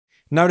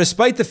Now,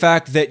 despite the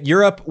fact that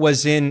Europe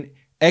was in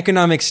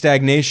economic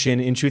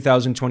stagnation in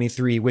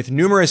 2023, with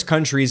numerous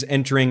countries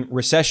entering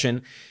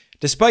recession,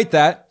 despite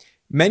that,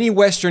 many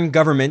Western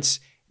governments,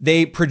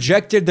 they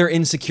projected their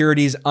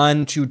insecurities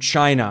onto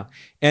China.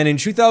 And in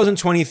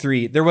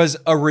 2023, there was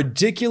a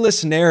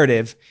ridiculous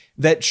narrative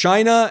that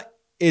China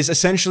is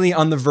essentially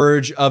on the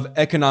verge of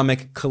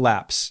economic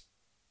collapse.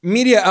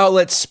 Media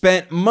outlets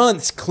spent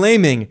months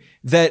claiming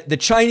that the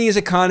Chinese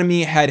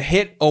economy had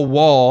hit a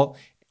wall.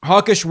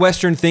 Hawkish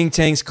Western think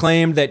tanks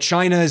claimed that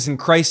China is in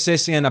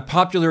crisis, and a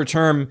popular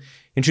term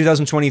in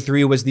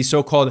 2023 was the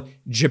so-called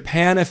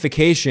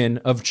Japanification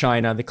of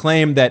China, the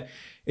claim that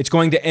it's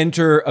going to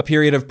enter a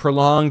period of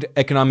prolonged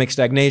economic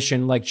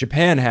stagnation like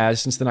Japan has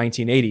since the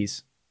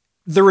 1980s.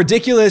 The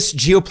ridiculous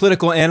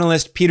geopolitical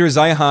analyst Peter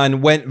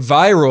Zeihan went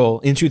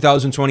viral in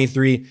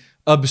 2023,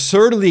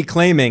 absurdly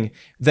claiming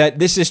that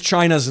this is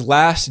China's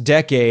last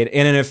decade,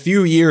 and in a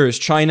few years,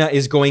 China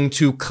is going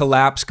to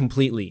collapse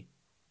completely.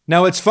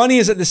 Now, what's funny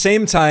is at the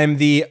same time,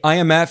 the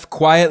IMF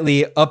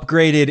quietly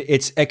upgraded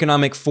its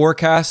economic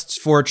forecasts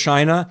for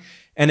China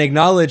and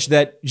acknowledged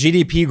that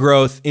GDP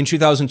growth in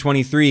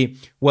 2023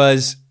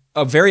 was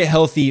a very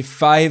healthy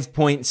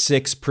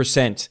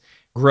 5.6%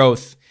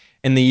 growth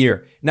in the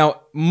year.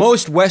 Now,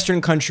 most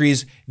Western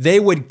countries, they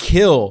would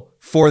kill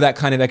for that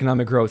kind of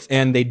economic growth,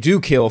 and they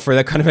do kill for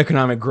that kind of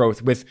economic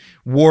growth with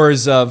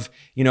wars of,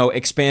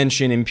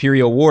 expansion,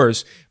 imperial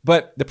wars.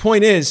 But the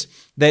point is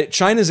that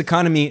China's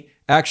economy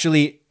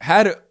actually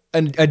had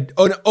an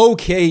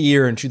okay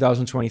year in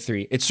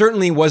 2023. It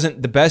certainly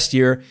wasn't the best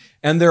year,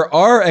 and there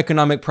are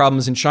economic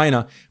problems in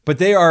China, but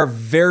they are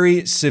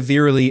very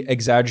severely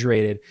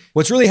exaggerated.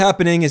 What's really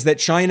happening is that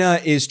China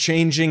is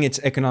changing its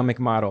economic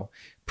model.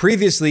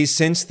 Previously,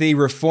 since the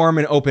reform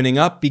and opening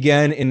up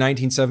began in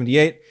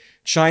 1978,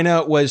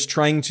 China was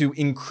trying to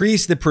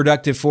increase the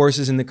productive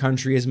forces in the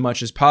country as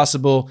much as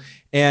possible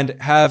and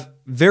have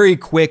very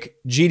quick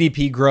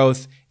GDP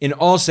growth in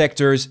all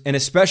sectors, and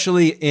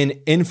especially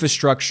in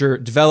infrastructure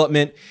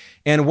development.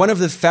 And one of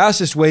the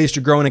fastest ways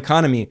to grow an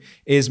economy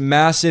is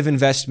massive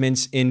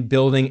investments in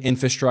building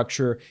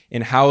infrastructure,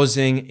 in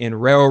housing, in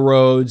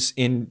railroads,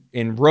 in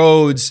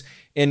roads,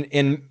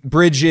 in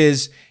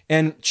bridges.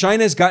 And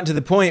China's gotten to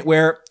the point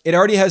where it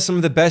already has some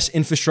of the best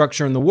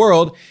infrastructure in the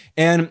world,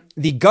 and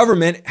the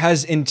government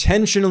has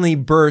intentionally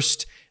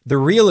burst the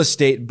real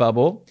estate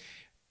bubble,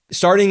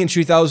 starting in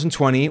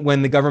 2020,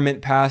 when the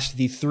government passed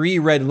the 3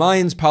 red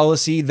lines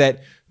policy that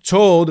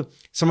told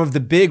some of the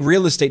big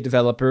real estate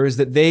developers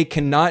that they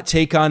cannot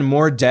take on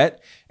more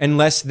debt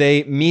unless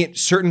they meet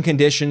certain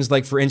conditions.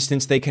 Like, for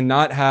instance, they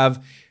cannot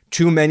have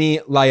too many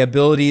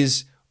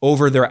liabilities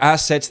over their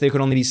assets. They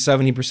could only be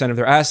 70% of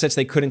their assets.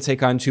 They couldn't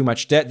take on too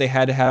much debt. They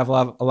had to have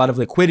a lot of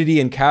liquidity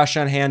and cash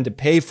on hand to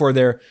pay for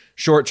their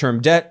short-term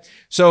debt.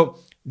 So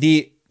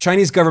the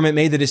Chinese government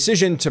made the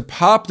decision to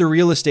pop the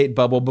real estate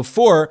bubble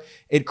before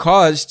it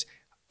caused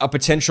a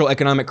potential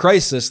economic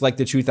crisis like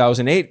the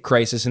 2008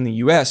 crisis in the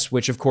US,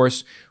 which of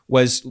course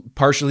was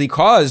partially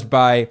caused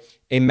by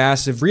a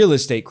massive real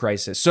estate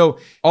crisis. So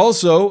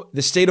also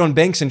the state-owned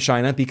banks in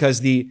China,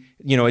 because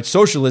it's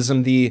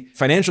socialism, the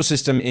financial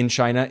system in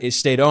China is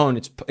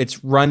state-owned.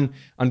 It's run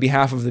on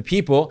behalf of the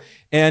people,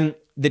 and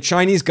the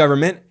Chinese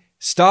government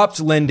stopped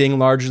lending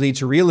largely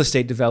to real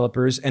estate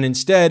developers and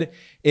instead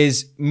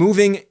is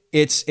moving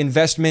its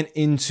investment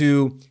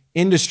into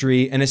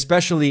industry and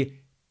especially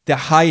the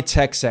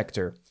high-tech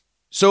sector.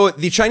 So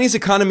the Chinese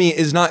economy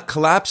is not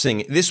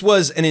collapsing. This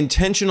was an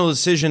intentional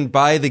decision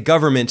by the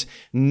government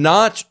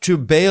not to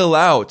bail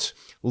out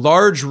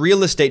large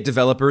real estate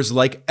developers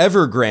like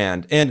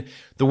Evergrande. And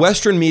the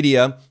Western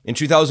media in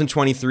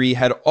 2023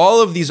 had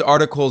all of these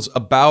articles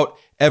about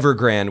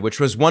Evergrande, which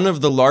was one of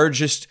the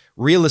largest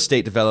real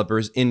estate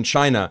developers in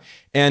China.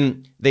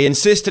 And they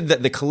insisted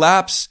that the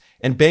collapse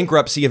and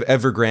bankruptcy of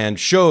Evergrande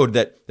showed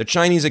that the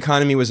Chinese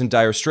economy was in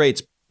dire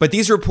straits. But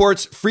these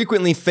reports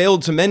frequently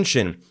failed to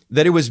mention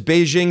that it was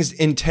Beijing's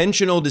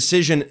intentional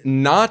decision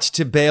not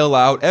to bail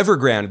out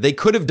Evergrande. They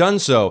could have done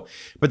so,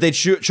 but they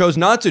chose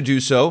not to do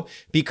so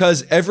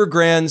because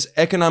Evergrande's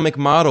economic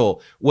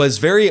model was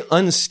very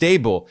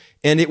unstable,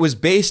 and it was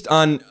based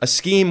on a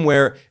scheme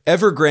where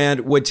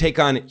Evergrande would take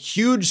on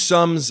huge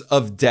sums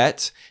of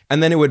debt,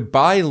 and then it would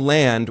buy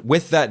land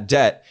with that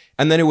debt,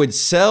 and then it would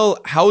sell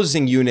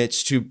housing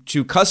units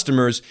to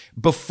customers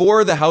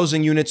before the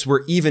housing units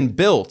were even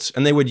built.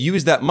 And they would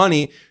use that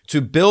money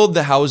to build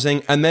the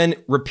housing and then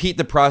repeat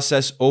the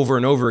process over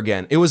and over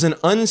again. It was an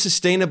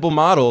unsustainable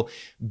model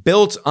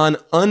built on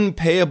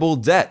unpayable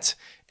debt.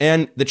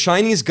 And the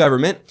Chinese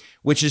government,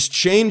 which is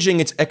changing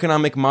its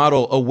economic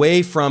model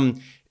away from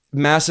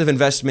massive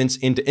investments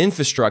into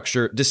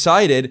infrastructure,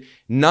 decided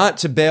not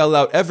to bail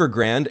out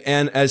Evergrande.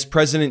 And as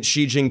President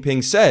Xi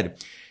Jinping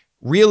said,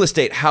 real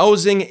estate,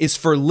 housing is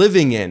for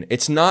living in.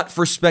 It's not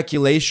for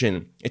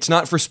speculation. It's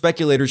not for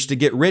speculators to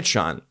get rich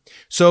on.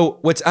 So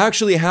what's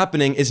actually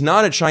happening is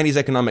not a Chinese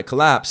economic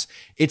collapse.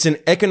 It's an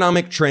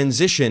economic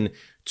transition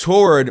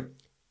toward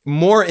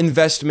more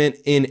investment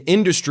in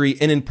industry,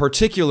 and in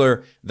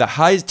particular, the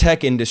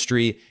high-tech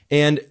industry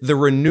and the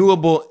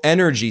renewable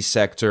energy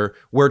sector,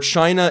 where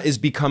China is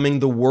becoming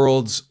the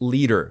world's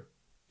leader.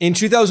 In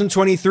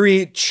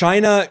 2023,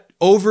 China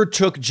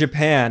overtook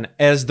Japan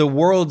as the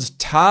world's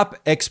top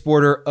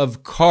exporter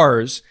of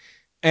cars.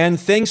 And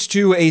thanks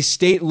to a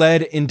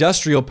state-led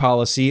industrial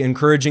policy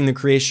encouraging the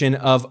creation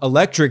of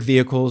electric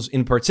vehicles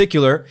in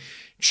particular,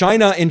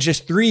 China in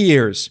just 3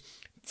 years,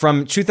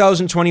 from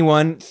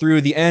 2021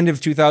 through the end of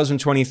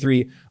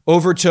 2023,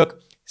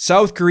 overtook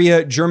South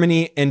Korea,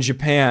 Germany, and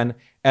Japan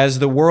as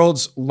the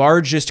world's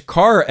largest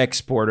car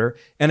exporter.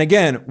 And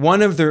again,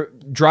 one of the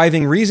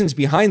driving reasons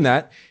behind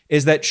that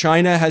is that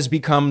China has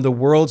become the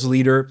world's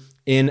leader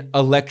in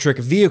electric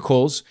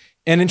vehicles.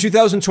 And in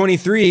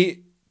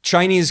 2023,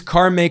 Chinese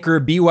car maker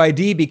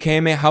BYD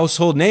became a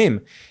household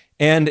name.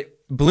 And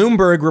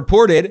Bloomberg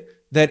reported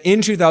that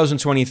in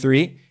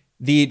 2023,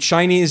 the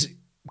Chinese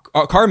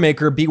car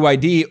maker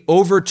BYD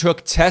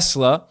overtook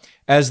Tesla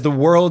as the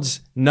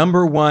world's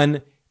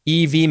 #1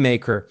 EV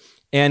maker.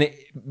 And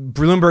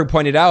Bloomberg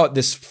pointed out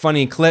this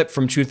funny clip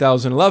from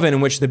 2011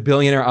 in which the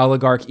billionaire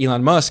oligarch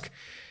Elon Musk,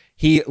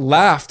 he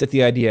laughed at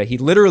the idea. He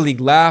literally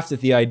laughed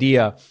at the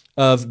idea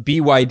of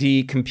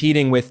BYD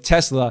competing with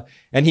Tesla.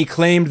 And he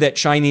claimed that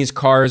Chinese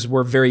cars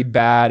were very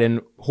bad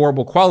and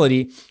horrible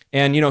quality.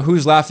 And,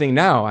 who's laughing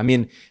now? I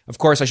mean, of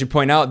course, I should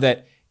point out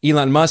that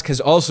Elon Musk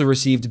has also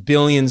received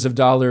billions of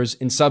dollars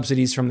in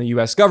subsidies from the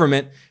US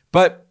government,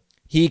 but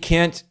he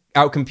can't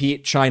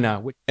outcompete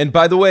China. And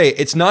by the way,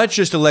 it's not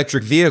just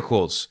electric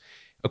vehicles.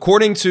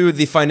 According to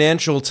the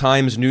Financial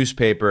Times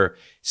newspaper,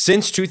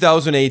 since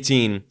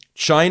 2018,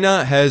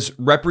 China has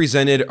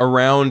represented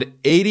around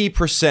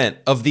 80%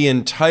 of the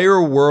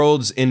entire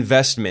world's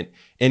investment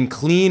in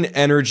clean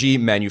energy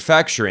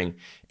manufacturing.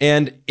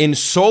 And in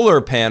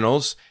solar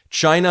panels,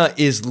 China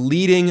is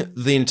leading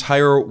the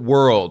entire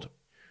world.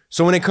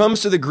 So when it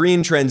comes to the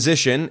green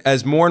transition,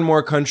 as more and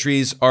more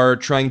countries are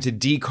trying to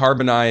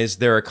decarbonize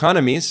their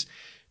economies,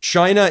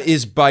 China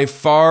is by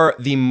far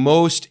the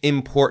most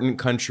important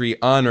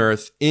country on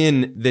earth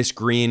in this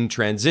green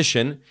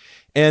transition.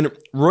 And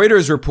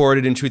Reuters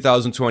reported in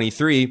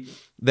 2023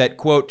 that,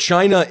 quote,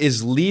 China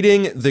is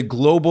leading the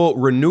global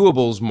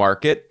renewables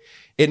market.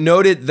 It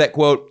noted that,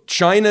 quote,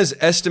 China's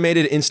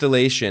estimated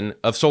installation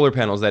of solar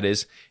panels, that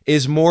is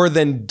more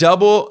than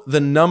double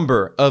the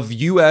number of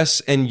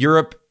US and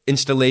Europe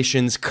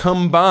installations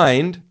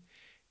combined.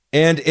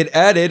 And it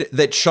added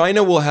that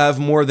China will have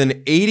more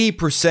than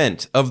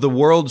 80% of the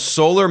world's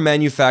solar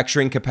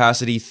manufacturing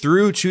capacity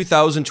through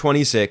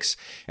 2026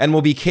 and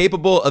will be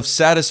capable of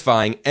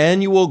satisfying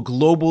annual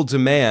global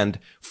demand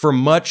for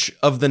much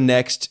of the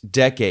next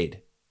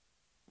decade.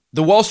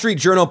 The Wall Street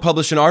Journal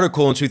published an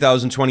article in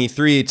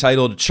 2023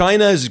 titled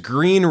 "China's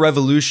Green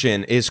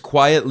Revolution is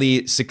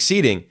Quietly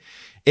Succeeding."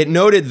 It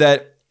noted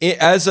that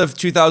as of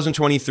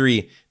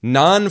 2023,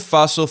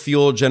 non-fossil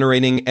fuel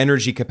generating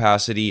energy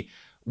capacity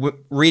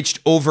reached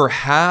over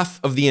half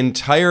of the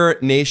entire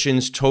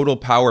nation's total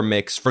power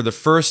mix for the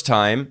first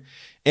time,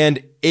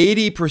 and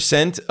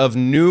 80% of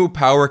new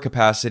power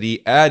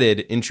capacity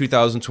added in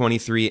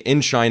 2023 in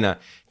China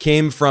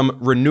came from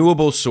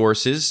renewable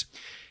sources.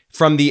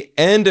 From the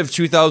end of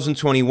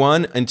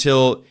 2021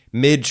 until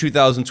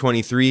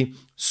mid-2023,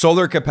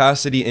 solar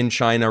capacity in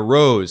China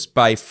rose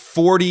by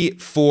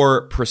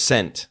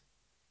 44%.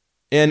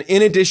 And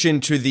in addition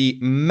to the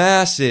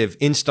massive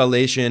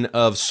installation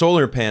of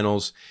solar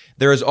panels,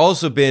 there has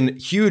also been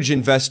huge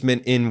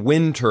investment in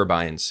wind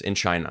turbines in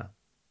China.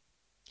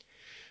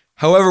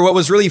 However, what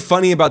was really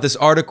funny about this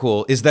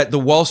article is that the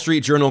Wall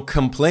Street Journal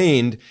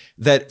complained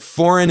that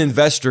foreign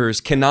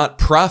investors cannot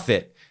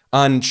profit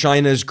on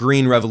China's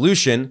green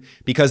revolution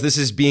because this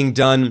is being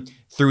done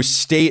through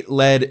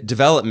state-led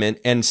development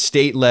and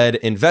state-led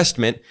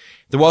investment.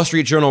 The Wall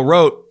Street Journal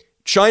wrote,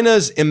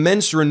 China's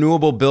immense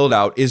renewable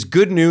build-out is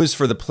good news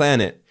for the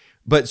planet,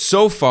 but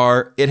so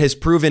far it has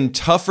proven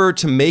tougher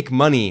to make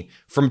money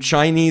from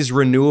Chinese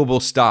renewable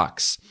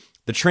stocks.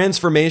 The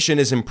transformation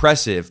is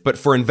impressive, but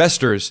for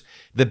investors,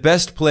 the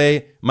best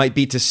play might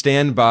be to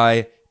stand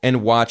by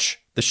and watch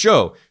the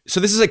show. So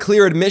this is a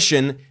clear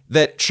admission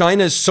that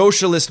China's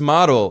socialist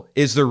model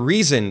is the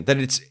reason that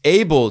it's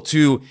able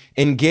to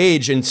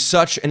engage in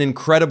such an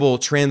incredible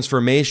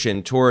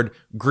transformation toward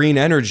green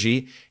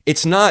energy.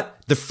 It's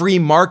not the free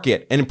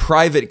market and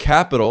private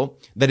capital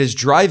that is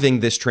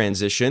driving this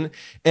transition.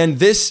 And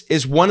this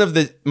is one of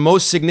the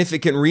most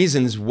significant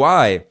reasons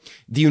why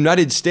the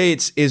United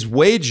States is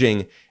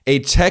waging a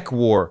tech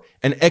war,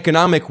 an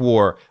economic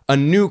war, a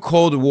new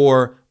Cold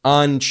War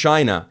on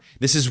China.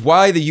 This is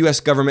why the US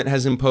government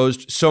has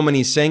imposed so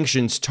many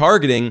sanctions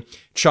targeting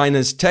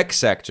China's tech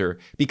sector,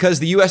 because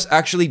the US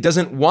actually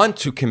doesn't want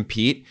to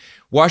compete.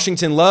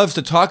 Washington loves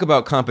to talk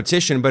about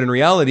competition, but in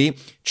reality,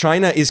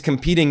 China is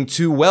competing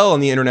too well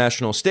on the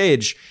international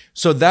stage.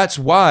 So that's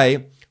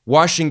why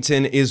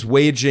Washington is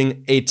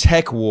waging a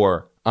tech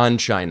war on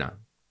China.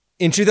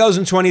 In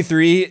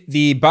 2023,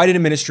 the Biden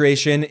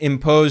administration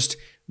imposed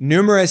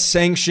numerous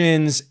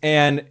sanctions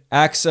and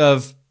acts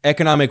of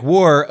economic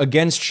war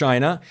against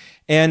China.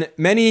 And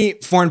many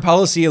foreign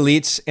policy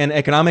elites and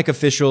economic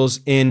officials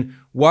in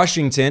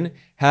Washington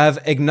have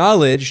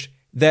acknowledged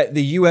that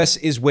the US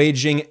is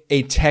waging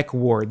a tech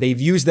war. They've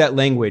used that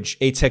language,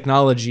 a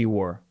technology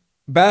war.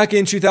 Back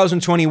in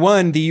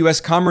 2021, the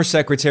US Commerce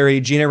Secretary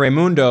Gina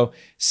Raimondo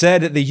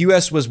said that the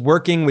US was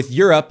working with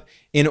Europe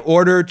in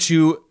order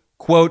to,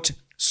 quote,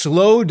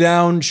 slow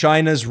down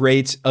China's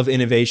rate of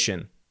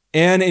innovation.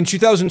 And in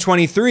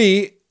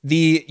 2023,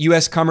 the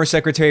US Commerce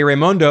Secretary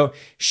Raimondo,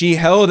 she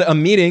held a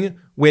meeting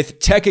with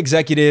tech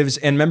executives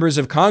and members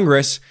of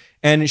Congress,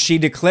 and she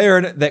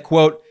declared that,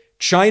 quote,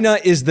 China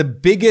is the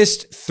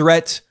biggest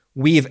threat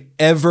we've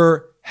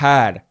ever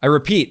had. I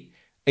repeat,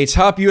 a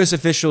top US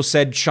official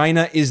said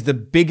China is the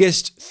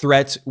biggest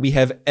threat we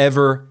have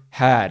ever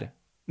had.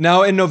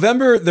 Now, in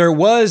November, there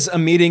was a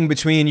meeting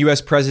between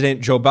US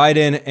President Joe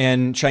Biden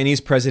and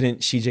Chinese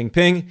President Xi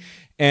Jinping,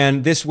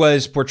 and this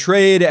was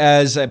portrayed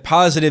as a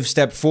positive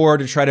step forward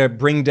to try to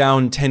bring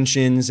down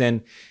tensions.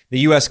 And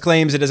the US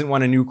claims it doesn't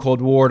want a new Cold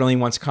War, it only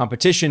wants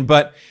competition.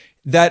 But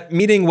that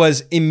meeting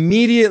was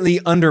immediately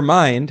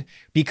undermined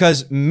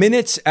because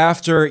minutes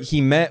after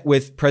he met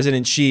with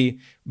President Xi,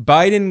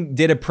 Biden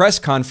did a press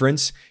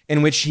conference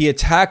in which he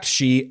attacked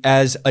Xi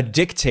as a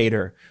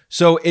dictator.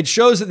 So it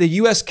shows that the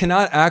US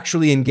cannot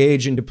actually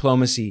engage in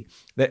diplomacy,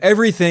 that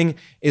everything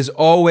is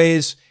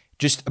always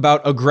just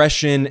about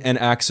aggression and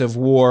acts of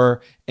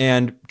war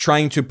and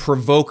trying to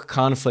provoke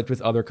conflict with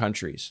other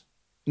countries.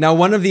 Now,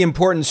 one of the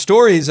important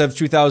stories of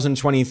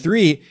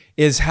 2023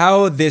 is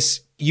how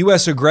this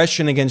US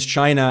aggression against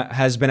China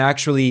has been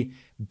actually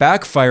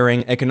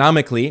backfiring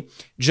economically,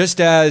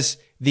 just as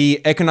the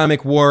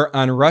economic war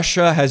on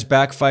Russia has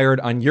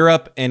backfired on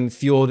Europe and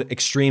fueled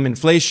extreme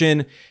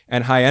inflation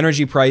and high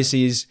energy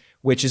prices,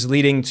 which is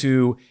leading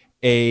to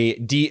a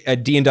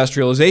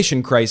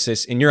deindustrialization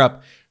crisis in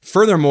Europe.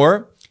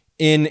 Furthermore,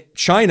 in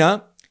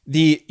China,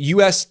 the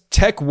US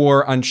tech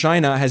war on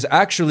China has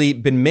actually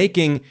been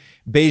making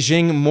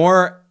Beijing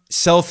more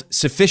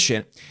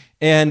self-sufficient.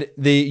 And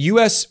the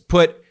US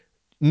put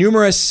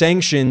numerous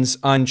sanctions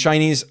on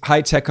Chinese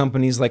high-tech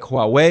companies like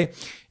Huawei.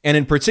 And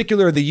in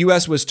particular, the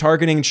US was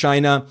targeting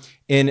China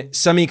in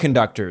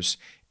semiconductors.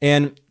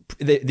 And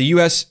the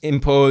US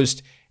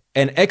imposed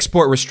an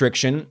export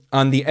restriction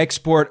on the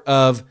export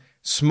of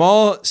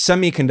small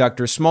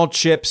semiconductors, small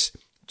chips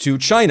to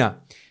China.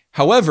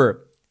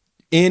 However,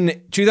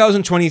 in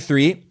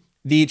 2023,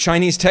 the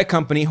Chinese tech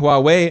company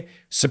Huawei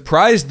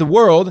surprised the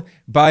world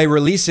by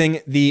releasing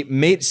the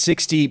Mate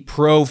 60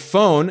 Pro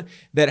phone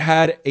that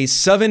had a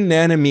 7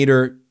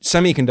 nanometer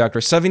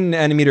semiconductor, 7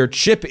 nanometer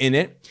chip in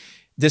it,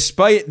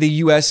 despite the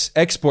US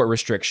export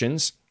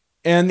restrictions.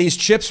 And these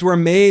chips were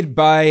made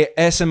by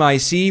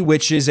SMIC,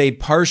 which is a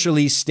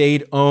partially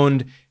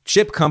state-owned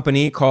chip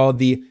company called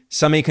the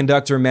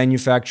Semiconductor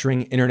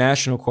Manufacturing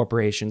International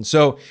Corporation.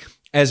 So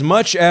as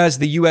much as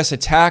the US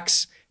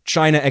attacks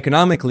China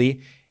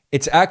economically,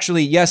 it's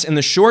actually, yes, in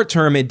the short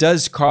term, it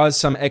does cause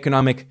some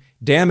economic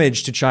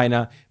damage to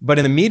China, but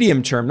in the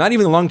medium term, not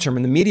even the long term,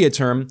 in the medium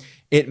term,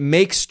 it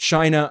makes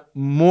China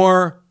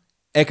more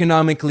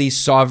economically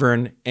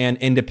sovereign and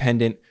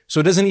independent.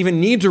 So it doesn't even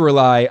need to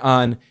rely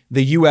on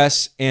the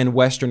US and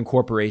Western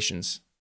corporations.